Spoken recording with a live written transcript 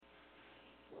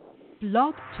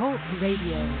Blog Talk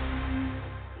Radio.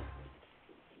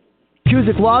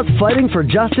 Kuzyk Law's Fighting for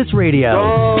Justice Radio.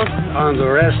 Don't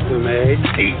underestimate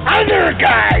the other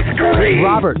guy's greed.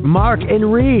 Robert, Mark,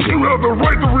 and Reed. You have the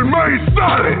right to remain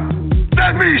silent.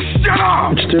 That means shut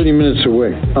up. It's 30 minutes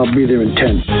away. I'll be there in 10.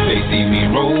 They see me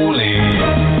rolling.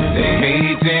 They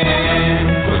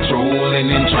hating, patrolling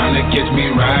and trying to catch me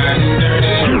riding dirty.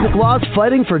 Kuzyk Law's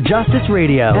Fighting for Justice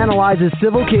Radio analyzes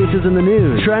civil cases in the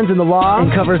news, trends in the law,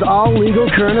 and covers all legal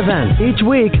current events. Each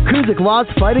week, Kuzyk Law's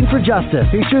Fighting for Justice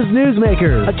features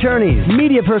newsmakers, attorneys,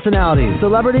 media personalities,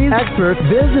 celebrities, experts,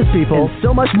 business people, and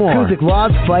so much more. Kuzyk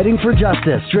Law's Fighting for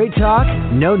Justice. Straight talk,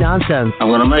 no nonsense. I'm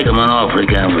going to make him an offer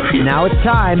again with you. Now it's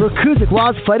time for Kuzyk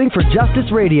Law's Fighting for Justice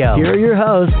Radio. Here are your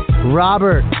hosts,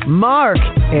 Robert, Mark,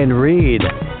 and Reed.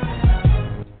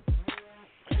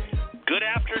 Good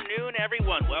afternoon,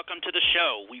 everyone. Welcome to the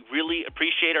show. We really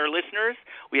appreciate our listeners.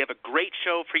 We have a great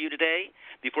show for you today.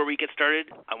 Before we get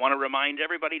started, I want to remind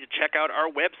everybody to check out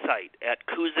our website at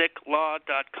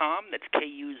kuzyklaw.com. That's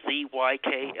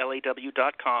KUZYKLAW.com,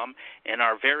 and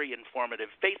our very informative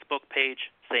Facebook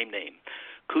page, same name.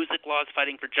 Kuzyk Law's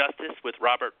Fighting for Justice with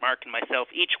Robert, Mark, and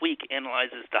myself each week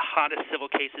analyzes the hottest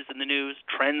civil cases in the news,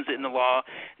 trends in the law,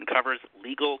 and covers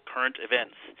legal current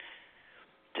events.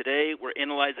 Today, we're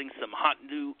analyzing some hot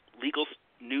new legal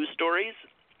news stories,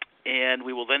 and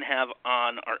we will then have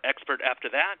on our expert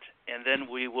after that, and then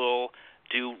we will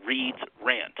do Reed's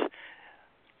Rant.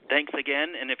 Thanks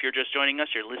again, and if you're just joining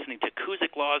us, you're listening to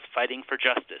Kuzyk Law's Fighting for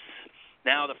Justice.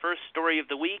 Now, the first story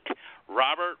of the week,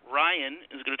 Robert Ryan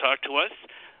is going to talk to us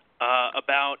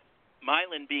about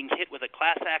Mylan being hit with a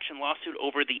class action lawsuit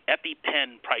over the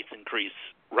EpiPen price increase.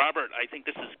 Robert, I think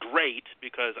this is great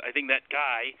because I think that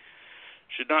guy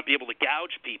should not be able to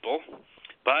gouge people,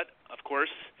 but, of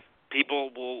course, the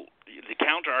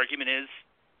counter-argument is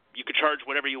you could charge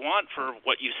whatever you want for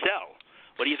what you sell.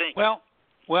 What do you think? Well,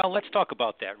 let's talk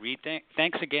about that, Reed.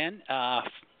 Thanks again,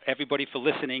 everybody, for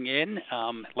listening in.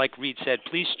 Like Reed said,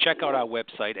 please check out our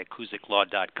website at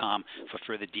kuzyklaw.com for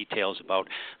further details about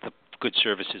the good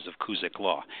services of Kuzyk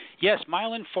Law. Yes,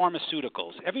 Mylan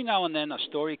Pharmaceuticals. Every now and then a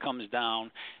story comes down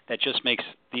that just makes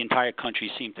the entire country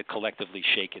seem to collectively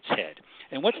shake its head.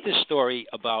 And what's this story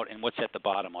about and what's at the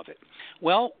bottom of it?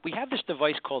 Well, we have this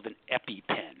device called an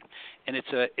EpiPen, and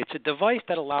it's a device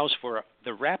that allows for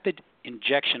the rapid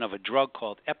injection of a drug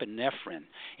called epinephrine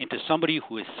into somebody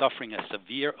who is suffering a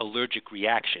severe allergic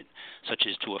reaction, such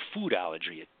as to a food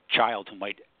allergy, a child who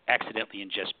might accidentally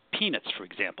ingest peanuts, for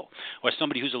example, or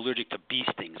somebody who's allergic to bee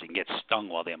stings and gets stung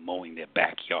while they're mowing their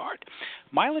backyard.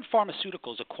 Mylan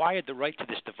Pharmaceuticals acquired the right to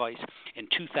this device in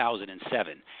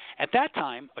 2007. At that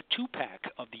time, a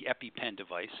 2-pack of the EpiPen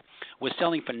device was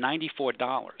selling for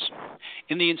 $94.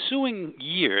 In the ensuing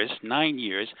years, 9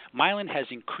 years, Mylan has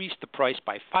increased the price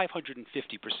by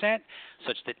 550%,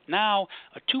 such that now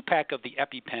a 2-pack of the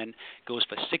EpiPen goes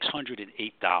for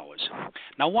 $608.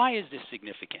 Now, why is this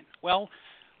significant? Well,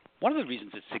 one of the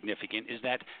reasons it's significant is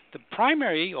that the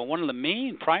primary, or one of the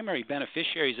main primary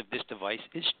beneficiaries of this device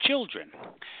is children.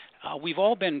 We've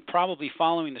all been probably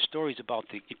following the stories about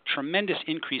the tremendous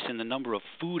increase in the number of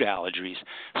food allergies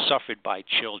suffered by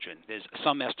children. There's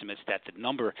some estimates that the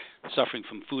number suffering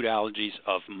from food allergies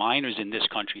of minors in this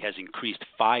country has increased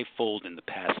 5-fold in the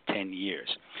past 10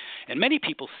 years. And many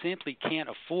people simply can't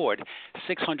afford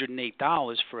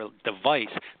 $608 for a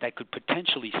device that could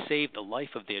potentially save the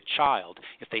life of their child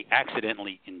if they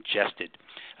accidentally ingested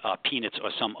peanuts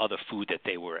or some other food that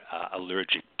they were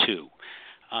allergic to.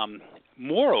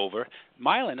 Moreover,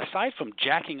 Mylan, aside from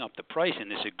jacking up the price in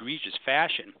this egregious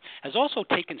fashion, has also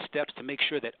taken steps to make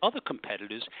sure that other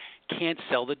competitors can't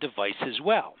sell the device as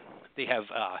well. They have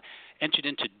entered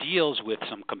into deals with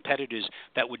some competitors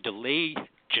that would delay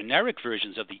generic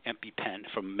versions of the EpiPen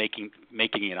from making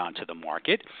it onto the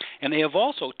market, and they have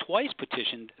also twice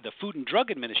petitioned the Food and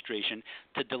Drug Administration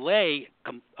to delay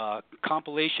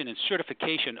compilation and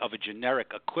certification of a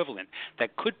generic equivalent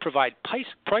that could provide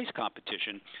price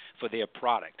competition for their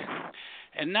product.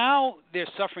 And now they're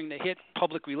suffering the hit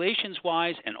public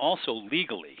relations-wise and also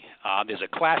legally. There's a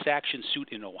class action suit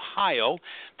in Ohio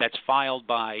that's filed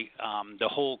by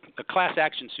the class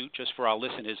action suit, just for our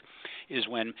listeners, is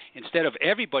when instead of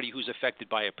everybody who's affected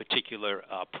by a particular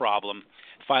problem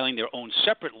filing their own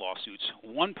separate lawsuits,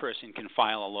 one person can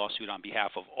file a lawsuit on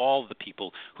behalf of all the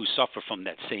people who suffer from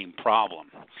that same problem.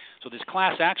 So this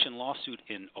class action lawsuit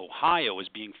in Ohio is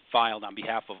being filed on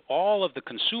behalf of all of the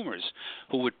consumers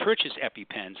who would purchase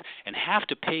EpiPens and have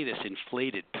to pay this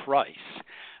inflated price.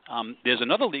 There's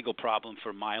another legal problem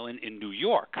for Mylan in New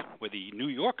York, where the New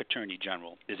York Attorney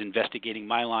General is investigating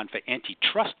Mylan for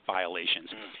antitrust violations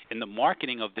in the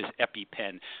marketing of this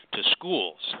EpiPen to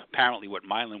schools. Apparently what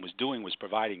Mylan was doing was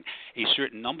providing a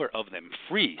certain number of them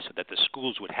free so that the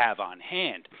schools would have on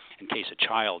hand in case a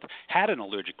child had an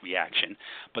allergic reaction.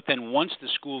 But then once the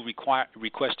school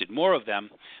requested more of them,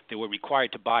 they were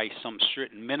required to buy some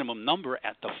certain minimum number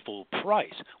at the full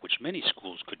price, which many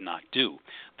schools could not do,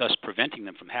 thus preventing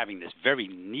them from having this very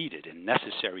needed and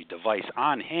necessary device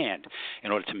on hand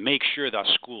in order to make sure that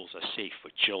schools are safe for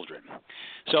children.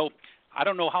 So I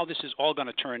don't know how this is all going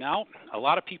to turn out. A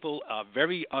lot of people are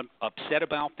very upset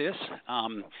about this.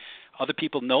 Other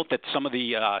people note that some of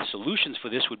the solutions for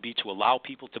this would be to allow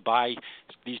people to buy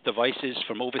these devices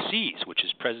from overseas, which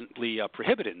is presently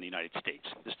prohibited in the United States.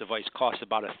 This device costs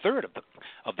about a third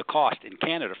of the cost in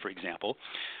Canada, for example.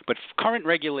 But current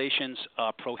regulations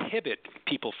prohibit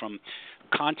people from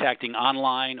contacting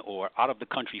online or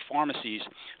out-of-the-country pharmacies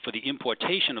for the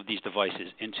importation of these devices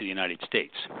into the United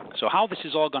States. So how this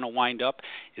is all going to wind up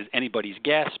is anybody's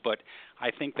guess, but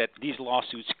I think that these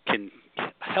lawsuits can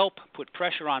help put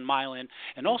pressure on Mylan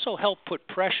and also help put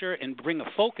pressure and bring a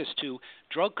focus to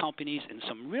drug companies and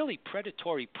some really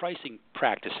predatory pricing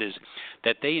practices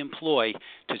that they employ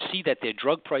to see that their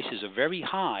drug prices are very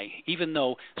high, even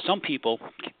though some people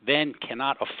then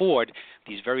cannot afford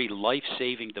these very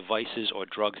life-saving devices or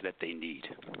drugs that they need.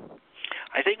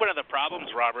 I think one of the problems,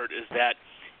 Robert, is that,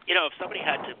 you know, if somebody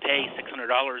had to pay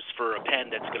 $600 for a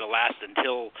pen that's going to last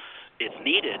until it's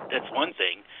needed, that's one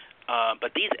thing.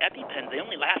 But these EpiPens, they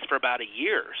only last for about a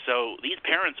year. So these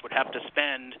parents would have to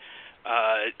spend,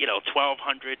 $1,200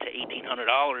 to $1,800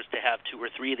 to have 2 or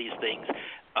 3 of these things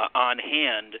on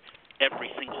hand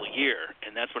every single year,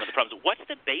 and that's one of the problems. What's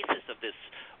the basis of this?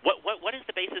 What is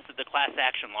the basis of the class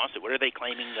action lawsuit? What are they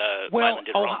claiming Mylan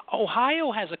did wrong?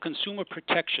 Ohio has a consumer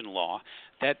protection law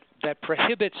that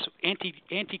prohibits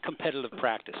anti-competitive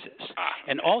practices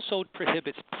and also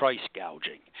prohibits price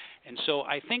gouging. And so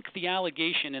I think the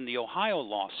allegation in the Ohio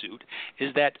lawsuit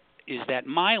is that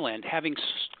Mylan, having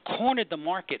cornered the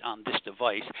market on this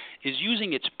device, is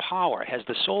using its power as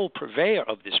the sole purveyor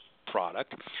of this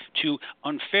product to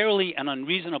unfairly and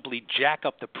unreasonably jack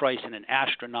up the price in an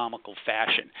astronomical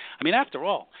fashion. I mean, after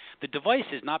all, the device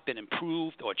has not been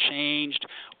improved or changed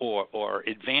or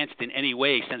advanced in any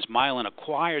way since Mylan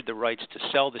acquired the rights to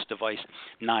sell this device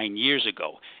 9 years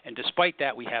ago. And despite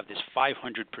that, we have this 500%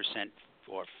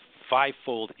 or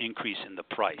 5-fold increase in the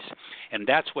price. And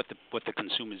that's what the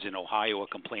consumers in Ohio are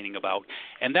complaining about.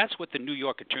 And that's what the New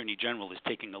York Attorney General is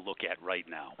taking a look at right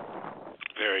now.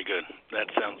 Very good. That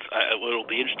sounds it'll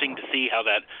be interesting to see how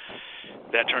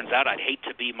that turns out. I'd hate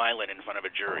to be Mylan in front of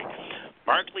a jury.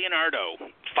 Mark Leonardo,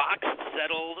 Fox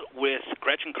settled with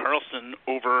Gretchen Carlson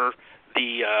over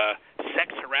the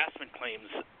sex harassment claims.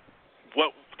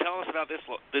 Tell us about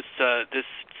this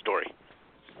story.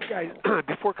 Guys,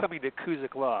 before coming to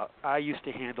Kuzyk Law, I used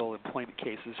to handle employment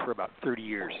cases for about 30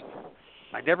 years.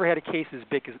 I never had a case as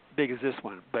big as this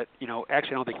one, but,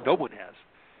 actually I don't think no one has.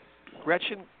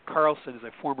 Gretchen Carlson is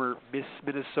a former Miss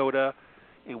Minnesota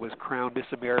and was crowned Miss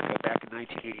America back in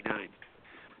 1989.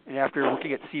 And after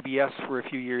working at CBS for a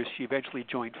few years, she eventually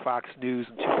joined Fox News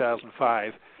in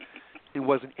 2005 and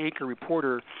was an anchor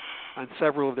reporter on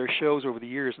several of their shows over the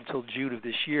years until June of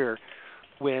this year,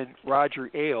 when Roger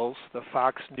Ailes, the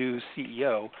Fox News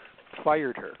CEO,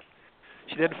 fired her.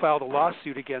 She then filed a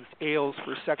lawsuit against Ailes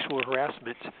for sexual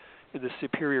harassment in the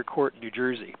Superior Court in New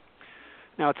Jersey.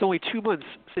 Now, it's only 2 months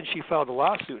since she filed the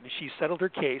lawsuit, and she settled her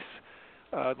case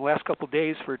in the last couple of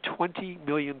days for $20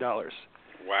 million.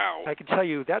 Wow. I can tell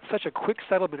you that's such a quick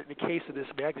settlement in a case of this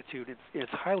magnitude.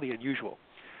 It's highly unusual.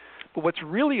 But what's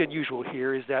really unusual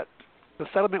here is that the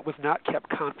settlement was not kept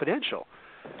confidential.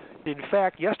 In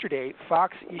fact, yesterday,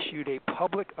 Fox issued a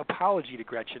public apology to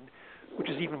Gretchen, which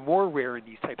is even more rare in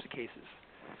these types of cases.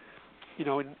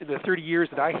 In the 30 years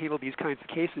that I handled these kinds of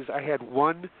cases, I had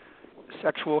one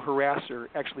sexual harasser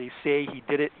actually say he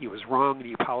did it, he was wrong, and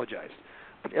he apologized.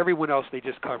 But everyone else, they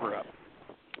just cover up.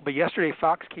 But yesterday,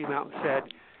 Fox came out and said,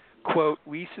 quote,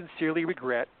 "We sincerely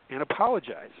regret and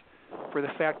apologize for the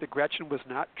fact that Gretchen was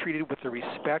not treated with the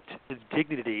respect and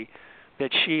dignity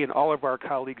that she and all of our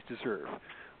colleagues deserve.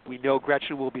 We know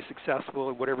Gretchen will be successful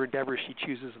in whatever endeavor she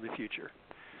chooses in the future."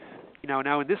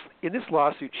 Now in this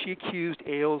lawsuit, she accused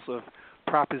Ailes of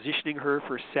propositioning her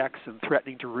for sex and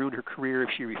threatening to ruin her career if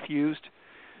she refused.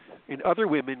 And other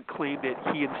women claimed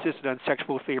that he insisted on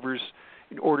sexual favors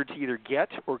in order to either get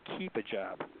or keep a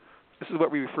job. This is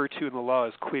what we refer to in the law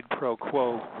as quid pro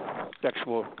quo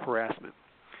sexual harassment.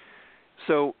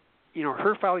 So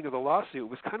her filing of the lawsuit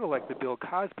was kind of like the Bill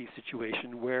Cosby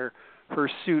situation, where her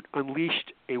suit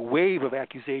unleashed a wave of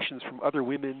accusations from other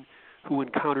women who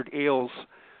encountered Ailes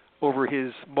over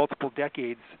his multiple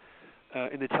decades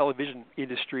in the television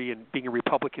industry and being a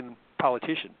Republican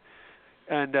politician.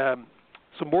 And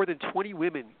so more than 20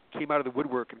 women came out of the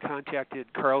woodwork and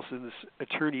contacted Carlson's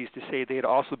attorneys to say they had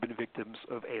also been victims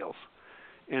of Ailes.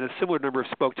 And a similar number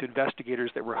spoke to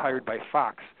investigators that were hired by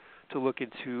Fox to look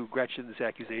into Gretchen's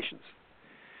accusations.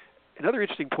 Another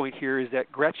interesting point here is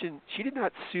that Gretchen, she did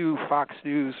not sue Fox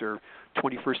News or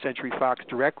 21st Century Fox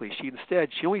directly. She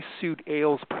only sued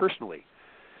Ailes personally.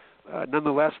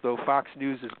 Nonetheless, though, Fox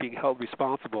News is being held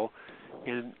responsible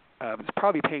and is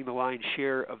probably paying the lion's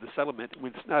share of the settlement,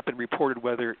 when it's not been reported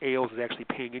whether Ailes is actually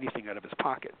paying anything out of his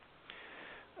pocket.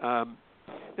 Now,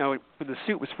 when the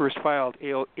suit was first filed,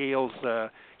 Ailes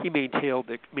he maintained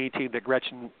that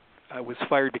Gretchen was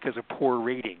fired because of poor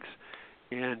ratings,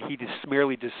 and he just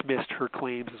summarily dismissed her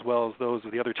claims as well as those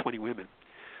of the other 20 women.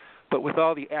 But with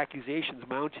all the accusations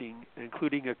mounting,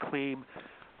 including a claim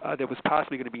that was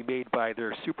possibly going to be made by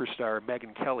their superstar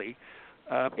Megyn Kelly,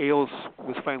 Ailes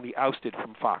was finally ousted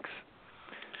from Fox.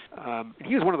 And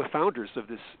he was one of the founders of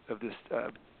this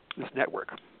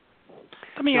network.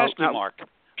 Let me ask you, Mark.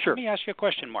 Sure. Let me ask you a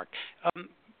question, Mark.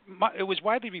 It was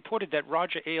widely reported that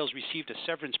Roger Ailes received a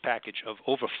severance package of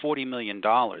over $40 million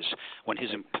when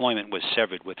his employment was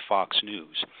severed with Fox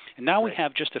News. And now we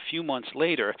have, just a few months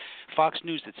later, Fox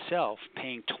News itself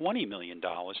paying $20 million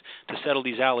to settle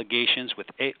these allegations,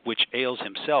 which Ailes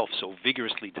himself so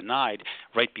vigorously denied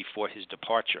right before his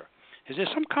departure. Is there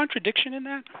some contradiction in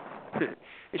that?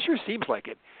 It sure seems like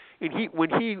it. And when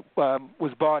he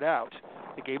was bought out,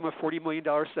 they gave him a $40 million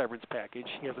severance package.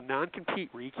 He has a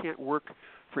non-compete where he can't work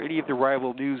for any of the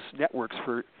rival news networks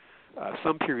for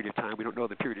some period of time. We don't know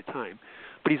the period of time.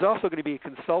 But he's also going to be a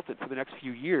consultant for the next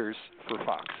few years for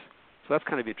Fox. So that's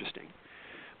kind of interesting.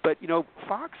 But,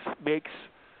 Fox makes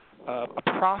a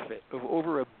profit of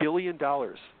over $1 billion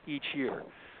each year.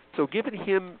 So giving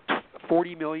him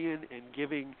 $40 million and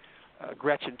giving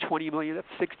Gretchen $20 million, that's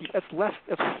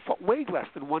way less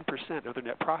than 1% of their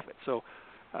net profit. So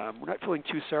we're not feeling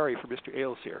too sorry for Mr.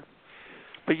 Ailes here.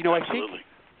 But,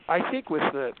 I think with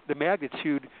the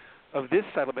magnitude of this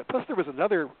settlement, plus there was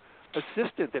another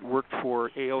assistant that worked for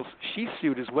Ailes. She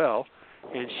sued as well,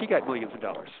 and she got millions of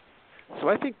dollars. So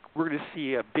I think we're going to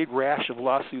see a big rash of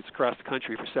lawsuits across the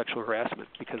country for sexual harassment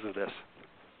because of this.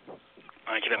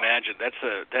 I can imagine.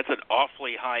 That's an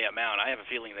awfully high amount. I have a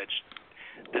feeling that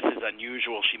this is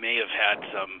unusual. She may have had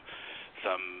some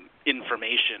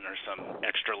information or some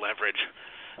extra leverage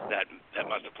that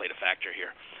must have played a factor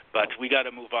here. But we got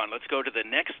to move on. Let's go to the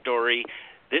next story.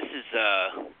 This is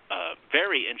a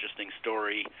very interesting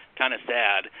story, kind of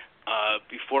sad.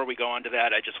 Before we go on to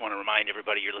that, I just want to remind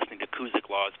everybody you're listening to Kuzyk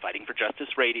Law's Fighting for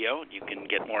Justice Radio. You can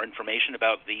get more information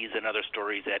about these and other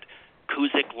stories at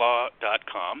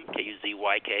kuzyklaw.com,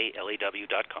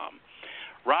 KUZYKLAW.com.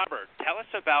 Robert, tell us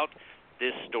about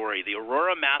this story. The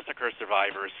Aurora massacre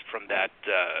survivors from that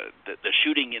the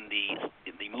shooting in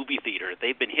the movie theater,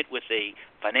 they've been hit with a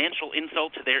financial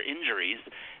insult to their injuries.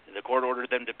 The court ordered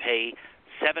them to pay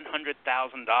 $700,000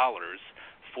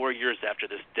 4 years after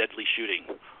this deadly shooting.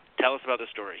 Tell us about the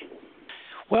story.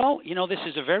 Well, this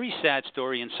is a very sad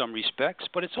story in some respects,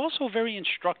 but it's also very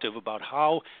instructive about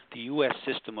how the U.S.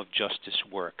 system of justice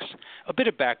works. A bit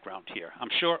of background here. I'm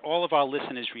sure all of our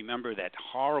listeners remember that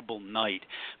horrible night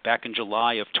back in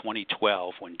July of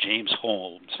 2012 when James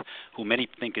Holmes, who many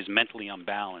think is mentally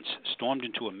unbalanced, stormed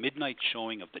into a midnight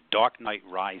showing of The Dark Knight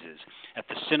Rises at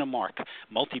the Cinemark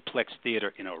Multiplex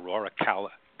Theater in Aurora,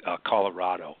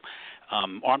 Colorado.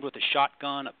 Armed with a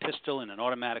shotgun, a pistol, and an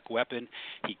automatic weapon,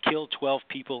 he killed 12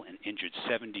 people and injured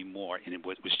 70 more, and it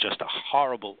was just a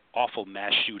horrible, awful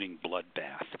mass shooting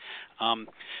bloodbath.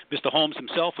 Mr. Holmes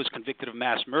himself was convicted of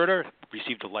mass murder,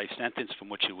 received a life sentence from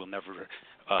which he will never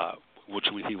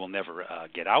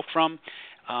get out from.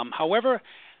 However,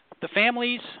 the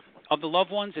families of the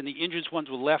loved ones and the injured ones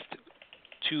were left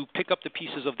to pick up the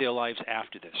pieces of their lives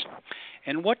after this.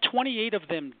 And what 28 of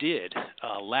them did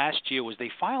last year was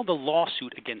they filed a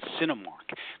lawsuit against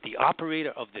Cinemark, the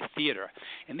operator of the theater.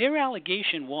 And their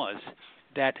allegation was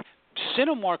that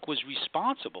Cinemark was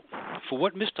responsible for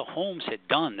what Mr. Holmes had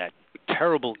done that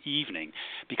terrible evening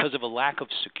because of a lack of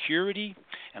security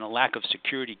and a lack of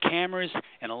security cameras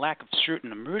and a lack of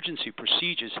certain emergency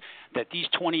procedures that these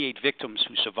 28 victims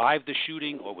who survived the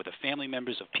shooting or were the family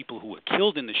members of people who were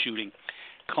killed in the shooting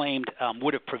claimed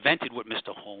would have prevented what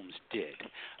Mr. Holmes did.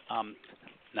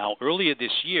 Now, earlier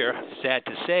this year, sad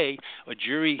to say, a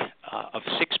jury of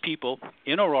 6 people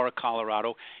in Aurora,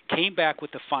 Colorado, came back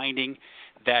with the finding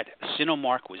that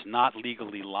Cinemark was not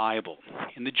legally liable.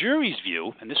 In the jury's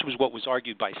view, and this was what was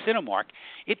argued by Cinemark,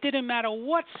 it didn't matter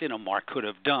what Cinemark could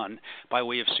have done by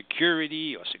way of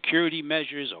security or security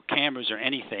measures or cameras or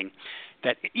anything,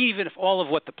 that even if all of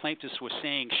what the plaintiffs were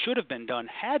saying should have been done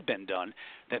had been done,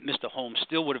 that Mr. Holmes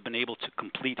still would have been able to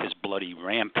complete his bloody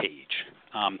rampage.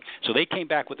 So they came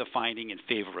back with a finding in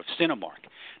favor of Cinemark.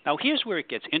 Now, here's where it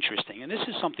gets interesting, and this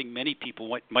is something many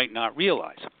people might not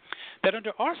realize, that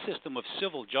under our system of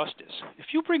civil justice,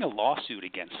 if you bring a lawsuit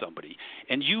against somebody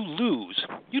and you lose,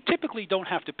 you typically don't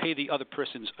have to pay the other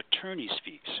person's attorney's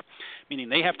fees, meaning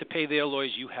they have to pay their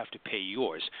lawyers, you have to pay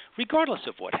yours, regardless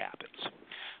of what happens.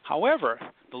 However,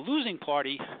 the losing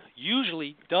party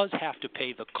usually does have to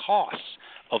pay the costs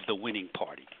of the winning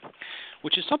party,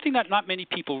 which is something that not many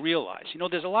people realize. You know,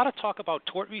 there's a lot of talk about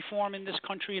tort reform in this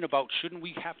country and about shouldn't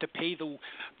we have to pay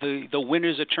the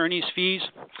winner's attorney's fees.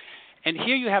 And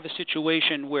here you have a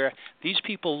situation where these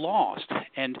people lost,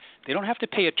 and they don't have to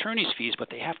pay attorney's fees, but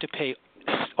they have to pay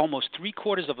almost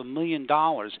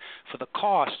 $750,000 for the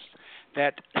costs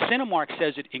that Cinemark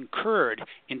says it incurred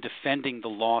in defending the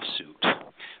lawsuit.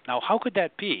 Now, how could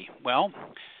that be? Well,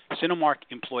 Cinemark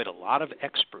employed a lot of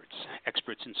experts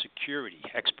in security,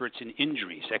 experts in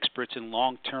injuries, experts in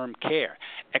long-term care,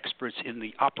 experts in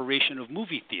the operation of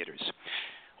movie theaters.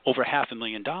 Over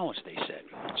 $500,000, they said.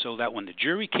 So that when the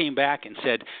jury came back and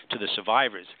said to the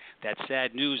survivors that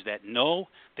sad news that no,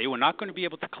 they were not going to be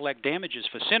able to collect damages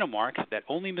for Cinemark, that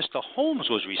only Mr.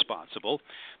 Holmes was responsible,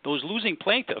 those losing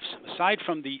plaintiffs, aside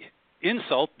from the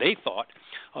insult, they thought,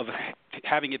 of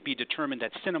having it be determined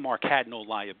that Cinemark had no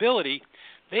liability,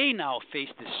 they now face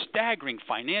this staggering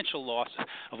financial loss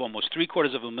of almost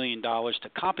 $750,000 to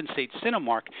compensate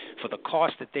Cinemark for the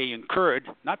cost that they incurred,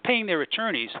 not paying their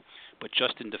attorneys, but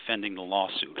just in defending the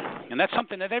lawsuit. And that's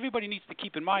something that everybody needs to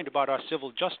keep in mind about our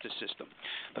civil justice system.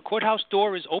 The courthouse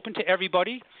door is open to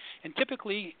everybody, and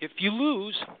typically, if you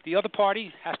lose, the other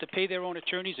party has to pay their own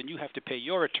attorneys and you have to pay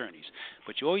your attorneys.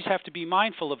 But you always have to be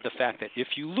mindful of the fact that if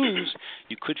you lose,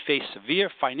 you could face severe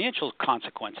financial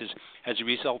consequences as a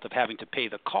result of having to pay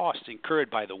the costs incurred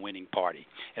by the winning party.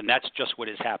 And that's just what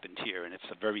has happened here, and it's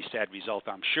a very sad result,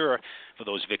 I'm sure, for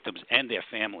those victims and their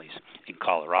families in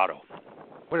Colorado.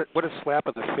 What a slap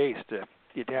in the face to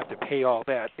you'd have to pay all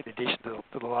that in addition to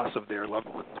the loss of their loved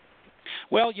ones.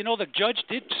 Well, you know, the judge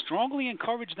did strongly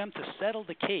encourage them to settle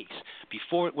the case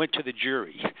before it went to the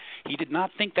jury. He did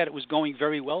not think that it was going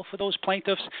very well for those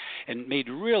plaintiffs and made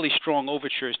really strong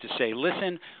overtures to say,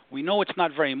 listen, we know it's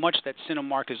not very much that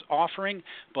Cinemark is offering,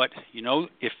 but, you know,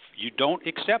 if you don't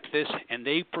accept this and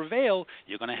they prevail,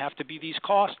 you're going to have to be these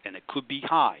costs, and it could be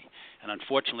high. And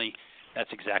unfortunately,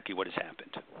 that's exactly what has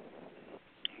happened.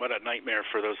 What a nightmare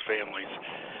for those families.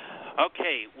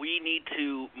 Okay, we need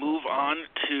to move on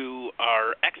to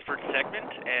our expert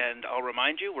segment, and I'll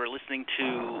remind you, we're listening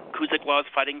to Kuzyk Laws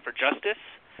Fighting for Justice.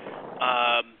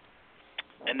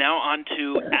 And now on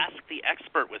to Ask the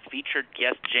Expert with featured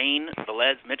guest Jane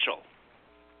Velez-Mitchell.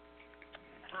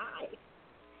 Hi.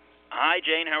 Hi,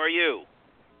 Jane, how are you?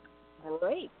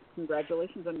 Great.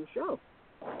 Congratulations on your show.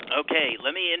 Okay,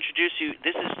 let me introduce you.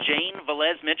 This is Jane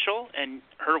Velez-Mitchell, and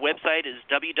her website is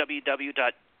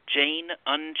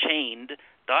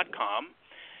www.janeunchained.com.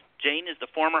 Jane is the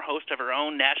former host of her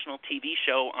own national TV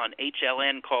show on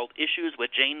HLN called Issues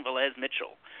with Jane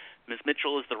Velez-Mitchell. Ms.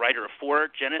 Mitchell is the writer of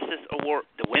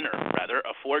the winner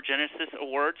of 4 Genesis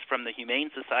Awards from the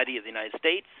Humane Society of the United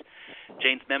States.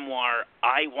 Jane's memoir,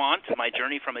 I Want, My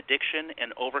Journey from Addiction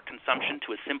and Overconsumption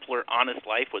to a Simpler, Honest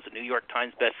Life, was a New York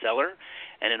Times bestseller.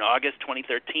 And in August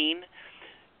 2013,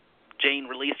 Jane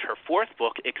released her 4th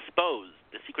book, Exposed,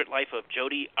 The Secret Life of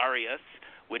Jodi Arias,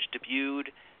 which debuted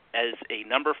as a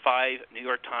number 5 New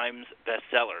York Times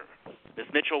bestseller. Ms.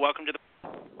 Mitchell, welcome to the...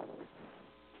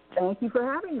 Thank you for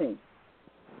having me.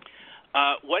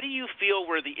 What do you feel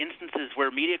were the instances where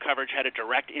media coverage had a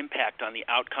direct impact on the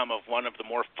outcome of one of the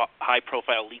more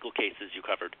high-profile legal cases you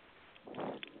covered?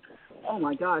 Oh,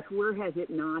 my gosh, where has it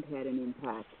not had an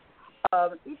impact?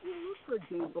 If you look, for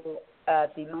example,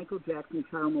 at the Michael Jackson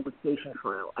child molestation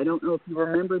trial, I don't know if you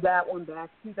remember that one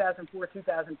back 2004,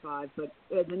 2005, but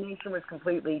the nation was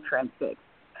completely transfixed.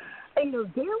 And, you know,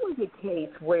 there was a case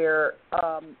where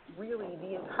really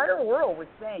the entire world was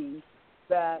saying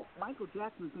that Michael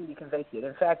Jackson was going to be convicted.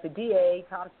 In fact, the DA,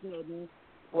 Tom Snedden,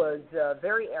 was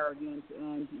very arrogant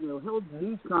and, you know, held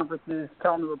news conferences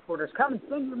telling the reporters, come and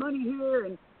spend your money here,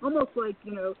 and almost like,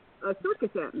 you know, a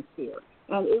circus atmosphere.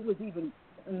 And it was even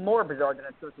more bizarre than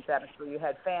a circus atmosphere. You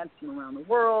had fans from around the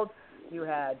world. You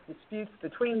had disputes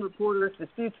between reporters,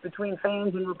 disputes between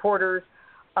fans and reporters.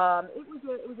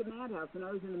 It was a madhouse, and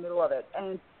I was in the middle of it.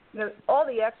 And all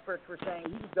the experts were saying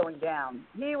he was going down.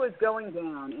 He was going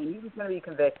down, and he was going to be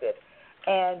convicted.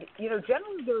 And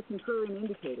generally there are contrarian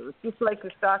indicators, just like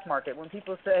the stock market. When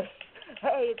people say,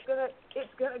 "Hey,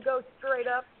 it's gonna go straight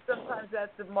up," sometimes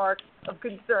that's a mark of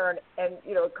concern and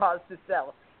a cause to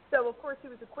sell. So of course he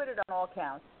was acquitted on all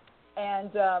counts, and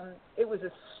it was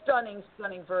a stunning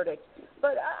verdict.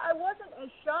 But I wasn't as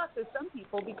shocked as some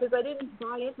people because I didn't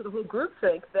buy into the whole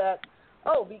groupthink that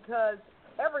because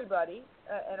everybody,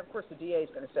 and of course the DA is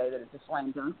going to say that it's a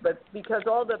slam dunk, but because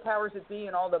all the powers that be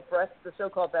and all the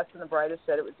so-called best and the brightest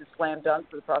said it was a slam dunk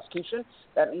for the prosecution,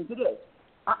 that means it is.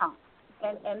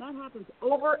 And that happens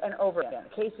over and over again.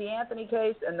 The Casey Anthony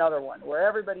case, another one, where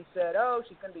everybody said,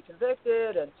 she's going to be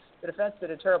convicted, and the defense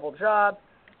did a terrible job,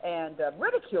 and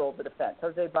ridiculed the defense.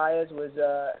 Jose Baez was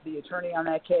the attorney on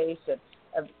that case,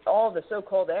 and all the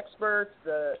so-called experts,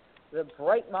 the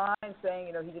bright minds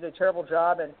saying, he did a terrible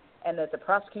job, and that the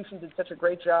prosecution did such a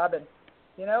great job. And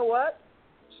you know what?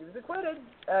 She was acquitted.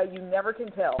 You never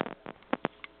can tell.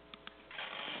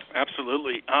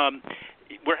 Absolutely.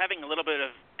 We're having a little bit of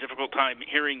difficult time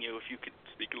hearing you. If you could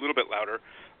speak a little bit louder.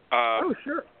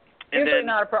 Sure. Usually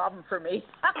not a problem for me.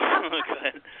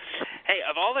 Good. Hey,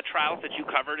 of all the trials that you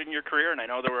covered in your career, and I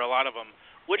know there were a lot of them,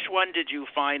 which one did you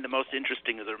find the most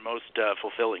interesting or the most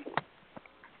fulfilling?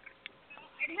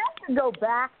 You have to go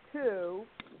back to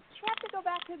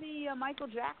the Michael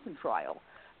Jackson trial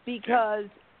because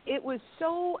it was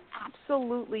so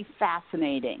absolutely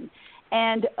fascinating.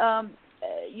 And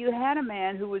you had a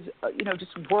man who was,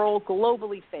 just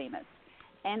globally famous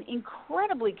and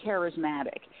incredibly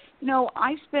charismatic.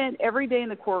 I spent every day in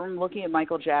the courtroom looking at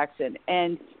Michael Jackson,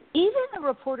 and even the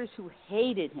reporters who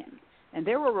hated him, and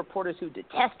there were reporters who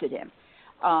detested him,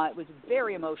 it was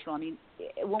very emotional. I mean,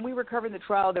 when we were covering the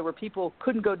trial, there were people who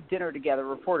couldn't go to dinner together,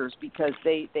 reporters, because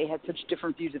they had such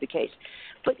different views of the case.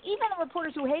 But even the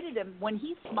reporters who hated him, when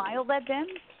he smiled at them,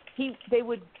 they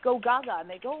would go gaga, and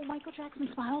they go, "Oh, Michael Jackson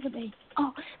smiled at me."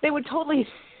 Oh, they would totally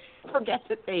forget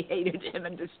that they hated him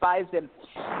and despised him.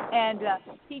 And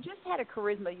he just had a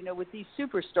charisma, with these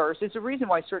superstars. There's a reason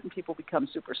why certain people become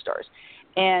superstars.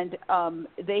 And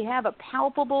they have a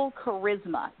palpable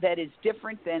charisma that is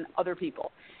different than other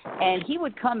people. And he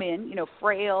would come in,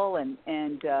 frail and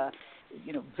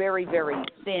very, very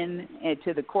thin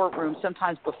to the courtroom,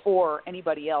 sometimes before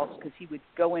anybody else, because he would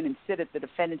go in and sit at the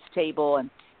defendant's table, and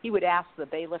he would ask the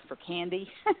bailiff for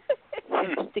candy,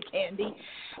 just the candy.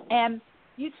 And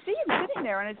you'd see him sitting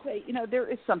there, and I'd say, there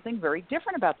is something very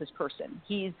different about this person.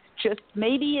 He's just,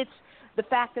 maybe it's the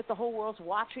fact that the whole world's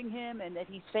watching him and that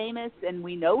he's famous, and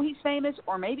we know he's famous,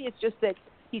 or maybe it's just that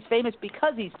he's famous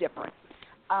because he's different.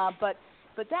 But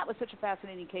that was such a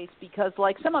fascinating case because,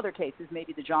 like some other cases,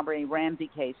 maybe the John Benet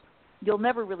Ramsey case, you'll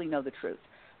never really know the truth.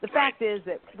 The fact is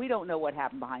that we don't know what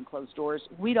happened behind closed doors.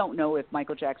 We don't know if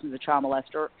Michael Jackson's a child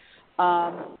molester,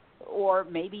 or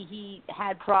maybe he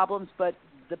had problems, but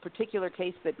the particular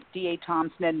case that D.A.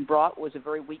 Tom Sneddon brought was a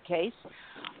very weak case.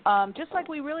 Just like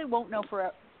we really won't know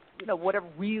for whatever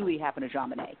really happened to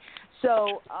Jean Monnet.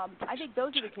 So I think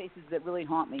those are the cases that really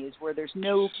haunt me, is where there's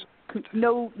no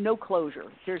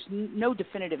closure. There's no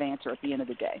definitive answer at the end of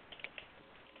the day.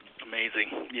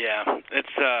 Amazing. Yeah,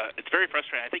 it's very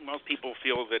frustrating. I think most people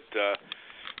feel that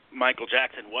Michael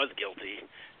Jackson was guilty,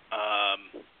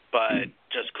 but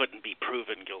just couldn't be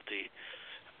proven guilty.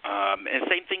 And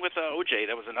same thing with O.J.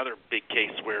 That was another big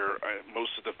case where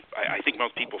I think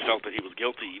most people felt that he was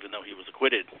guilty, even though he was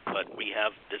acquitted. But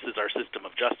this is our system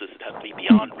of justice. It has to be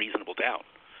beyond reasonable doubt.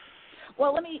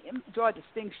 Well, let me draw a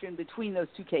distinction between those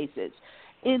two cases.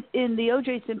 In the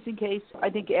O.J. Simpson case, I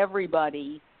think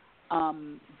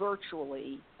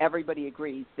virtually everybody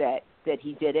agrees that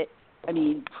he did it. I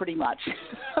mean, pretty much.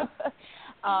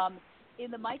 In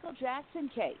the Michael Jackson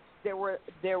case, there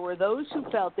were those who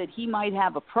felt that he might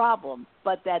have a problem,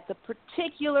 but that the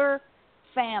particular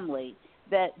family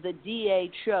that the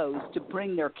DA chose to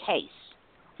bring their case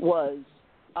was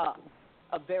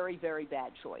a very, very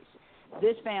bad choice.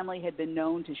 This family had been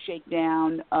known to shake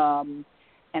down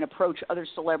and approach other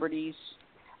celebrities.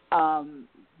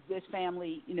 This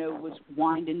family, was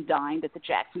wined and dined at the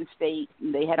Jackson estate,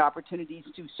 and they had opportunities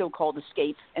to so-called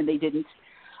escape, and they didn't.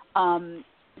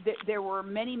 There were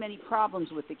many, many problems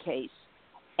with the case.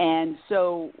 And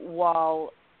so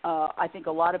while I think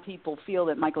a lot of people feel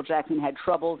that Michael Jackson had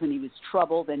troubles and he was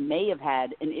troubled and may have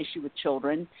had an issue with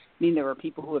children, I mean, there are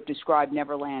people who have described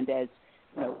Neverland as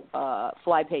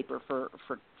flypaper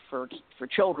for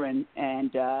children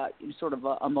and sort of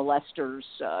a molester's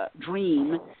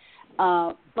dream.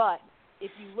 But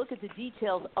if you look at the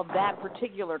details of that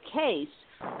particular case,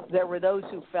 there were those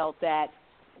who felt that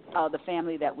the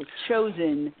family that was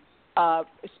chosen,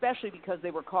 especially because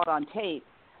they were caught on tape,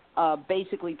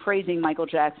 basically praising Michael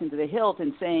Jackson to the hilt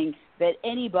and saying that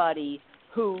anybody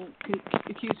who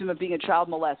accused him of being a child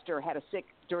molester had a sick,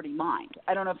 dirty mind.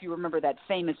 I don't know if you remember that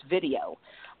famous video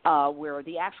where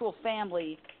the actual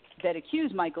family that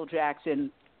accused Michael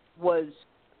Jackson was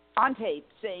on tape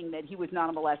saying that he was not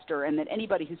a molester and that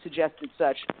anybody who suggested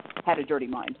such had a dirty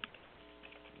mind.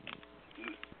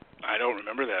 I don't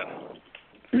remember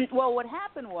that. Well, what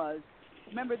happened was,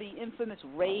 remember the infamous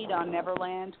raid on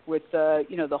Neverland with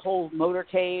the whole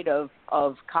motorcade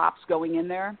of cops going in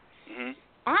there? Mm-hmm.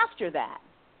 After that,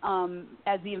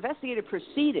 as the investigator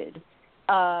proceeded,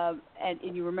 and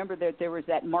you remember that there was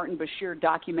that Martin Bashir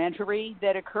documentary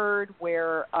that occurred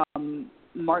where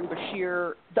Martin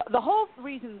Bashir, the whole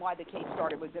reason why the case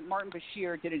started was that Martin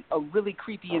Bashir did a really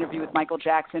creepy interview with Michael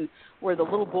Jackson where the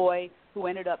little boy who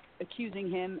ended up accusing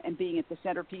him and being at the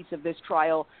centerpiece of this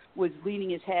trial was leaning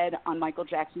his head on Michael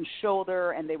Jackson's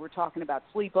shoulder, and they were talking about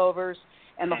sleepovers,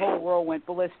 and the whole world went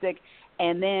ballistic.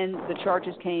 And then the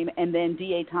charges came, and then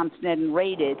D.A. Tom Sneddon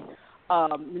raided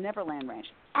the Neverland Ranch.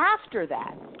 After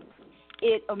that,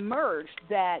 it emerged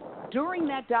that during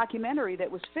that documentary that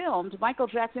was filmed, Michael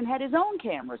Jackson had his own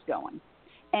cameras going.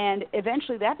 And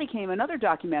eventually that became another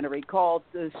documentary called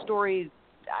The Story,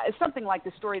 something like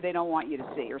The Story They Don't Want You to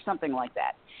See, or something like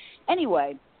that.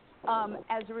 Anyway,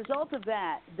 as a result of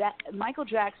that Michael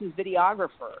Jackson's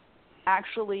videographer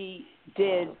actually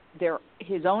did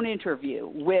his own interview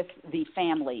with the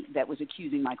family that was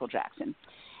accusing Michael Jackson.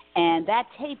 And that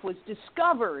tape was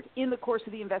discovered in the course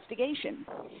of the investigation.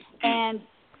 And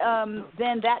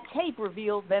then that tape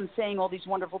revealed them saying all these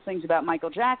wonderful things about Michael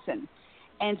Jackson.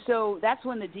 And so that's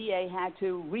when the DA had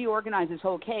to reorganize his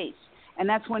whole case. And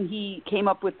that's when he came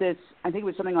up with this, I think it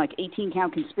was something like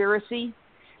 18-count conspiracy.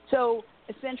 So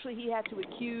essentially he had to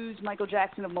accuse Michael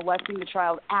Jackson of molesting the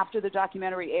child after the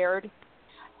documentary aired.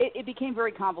 It became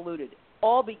very convoluted,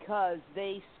 all because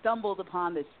they stumbled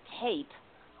upon this tape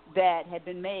that had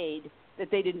been made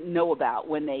that they didn't know about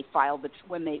when they filed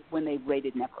when they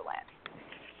raided Neverland.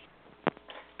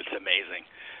 It's amazing.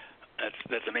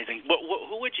 That's amazing.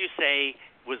 Who would you say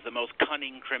was the most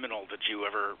cunning criminal that you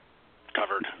ever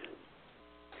covered?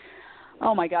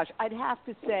 Oh my gosh, I'd have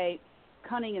to say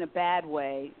cunning in a bad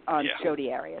way on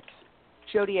Jodi Arias.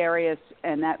 Jodi Arias,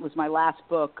 and that was my last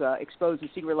book, Expose the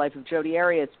Secret Life of Jodi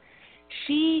Arias.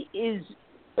 She is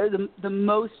the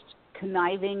most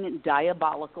conniving,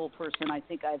 diabolical person I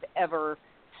think I've ever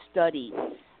studied.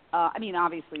 I mean,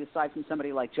 obviously, aside from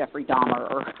somebody like Jeffrey Dahmer,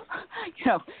 or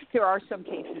there are some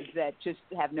cases that just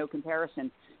have no comparison.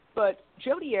 But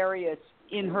Jodi Arias,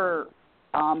 in her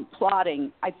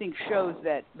plotting, I think shows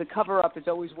that the cover-up is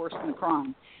always worse than the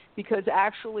crime, because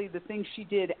actually the things she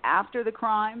did after the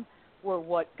crime were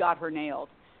what got her nailed.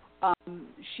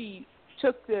 She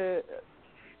took the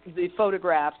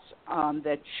photographs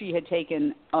that she had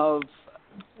taken of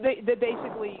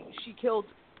basically she killed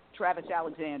Travis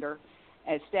Alexander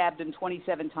and stabbed him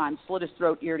 27 times, slit his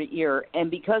throat ear to ear, and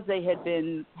because they had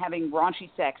been having raunchy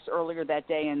sex earlier that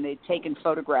day and they'd taken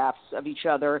photographs of each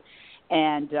other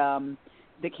and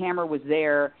the camera was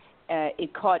there,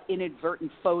 it caught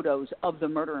inadvertent photos of the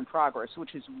murder in progress,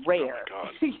 which is rare.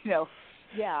 Oh my God.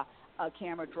 A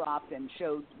camera dropped and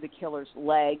showed the killer's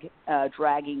leg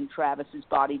dragging Travis's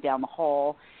body down the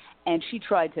hall, and she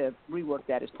tried to rework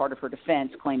that as part of her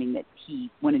defense, claiming that he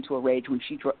went into a rage when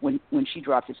she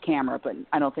dropped his camera. But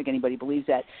I don't think anybody believes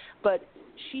that. But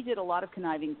she did a lot of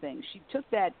conniving things. She took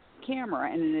that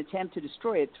camera and in an attempt to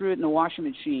destroy it, threw it in the washing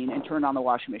machine and turned on the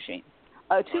washing machine.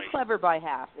 Too clever by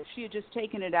half. If she had just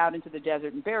taken it out into the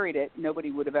desert and buried it, nobody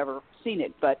would have ever seen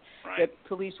it. But the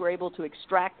police were able to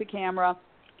extract the camera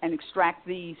and extract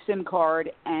the SIM card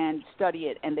and study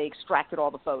it, and they extracted all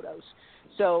the photos.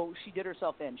 So she did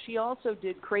herself in. She also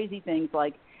did crazy things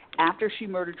like after she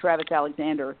murdered Travis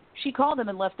Alexander, she called him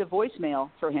and left a voicemail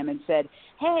for him and said,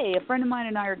 "Hey, a friend of mine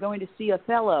and I are going to see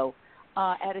Othello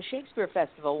at a Shakespeare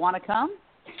festival. Want to come?"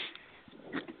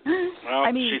 Well,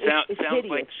 I mean, it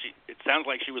sounds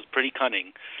like she was pretty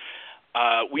cunning.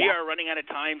 We are running out of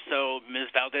time, so Ms.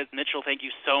 Velez-Mitchell, thank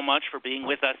you so much for being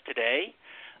with us today.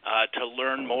 To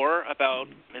learn more about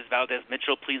Ms.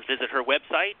 Velez-Mitchell, please visit her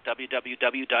website,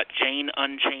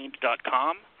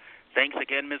 www.janeunchained.com. Thanks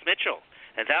again, Ms. Mitchell.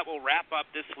 And that will wrap up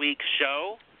this week's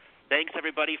show. Thanks,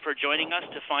 everybody, for joining us.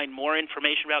 To find more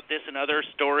information about this and other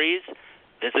stories,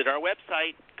 visit our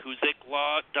website,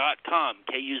 kuzyklaw.com,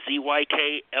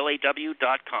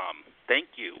 KUZYKLAW.com. Thank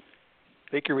you.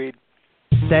 Thank you, Reed.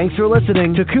 Thanks for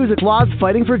listening to Kuzyk Law's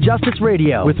Fighting for Justice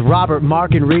Radio with Robert,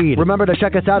 Mark, and Reed. Remember to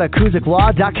check us out at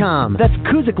KuzykLaw.com. That's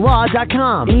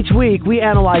KuzykLaw.com. Each week, we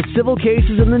analyze civil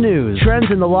cases in the news,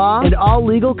 trends in the law, and all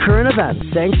legal current events.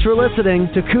 Thanks for listening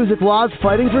to Kuzyk Law's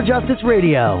Fighting for Justice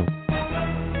Radio.